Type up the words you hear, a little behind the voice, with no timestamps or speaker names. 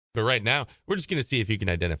But right now, we're just going to see if you can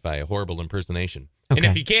identify a horrible impersonation. Okay. And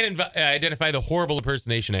if you can't identify the horrible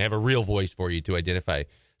impersonation, I have a real voice for you to identify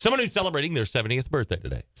someone who's celebrating their 70th birthday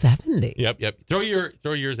today. 70? Yep. Throw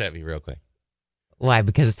yours at me real quick. Why?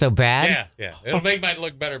 Because it's so bad? Yeah. It'll make mine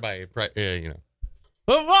look better by, you know.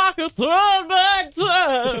 If I could turn back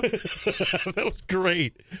time. That was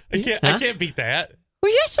great. I can't beat that.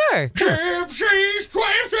 Well, yeah, sure.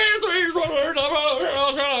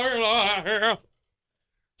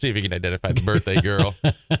 See if you can identify the birthday girl.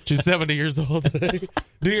 She's 70 years old today.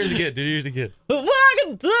 Do yours again. If I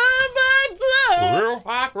could turn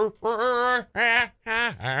back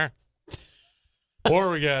time.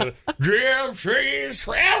 Or we got here's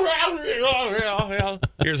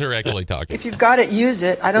her actually talking. If you've got it, use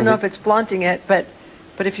it. I don't know if it's flaunting it, but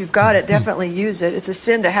if you've got it, definitely use it. It's a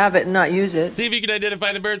sin to have it and not use it. See if you can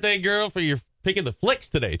identify the birthday girl for your picking the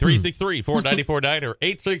flicks today. 363-4949 or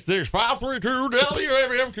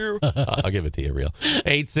 866-532-WMMQ. I'll give it to you real.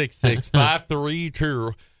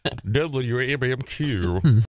 866-532-WMMQ.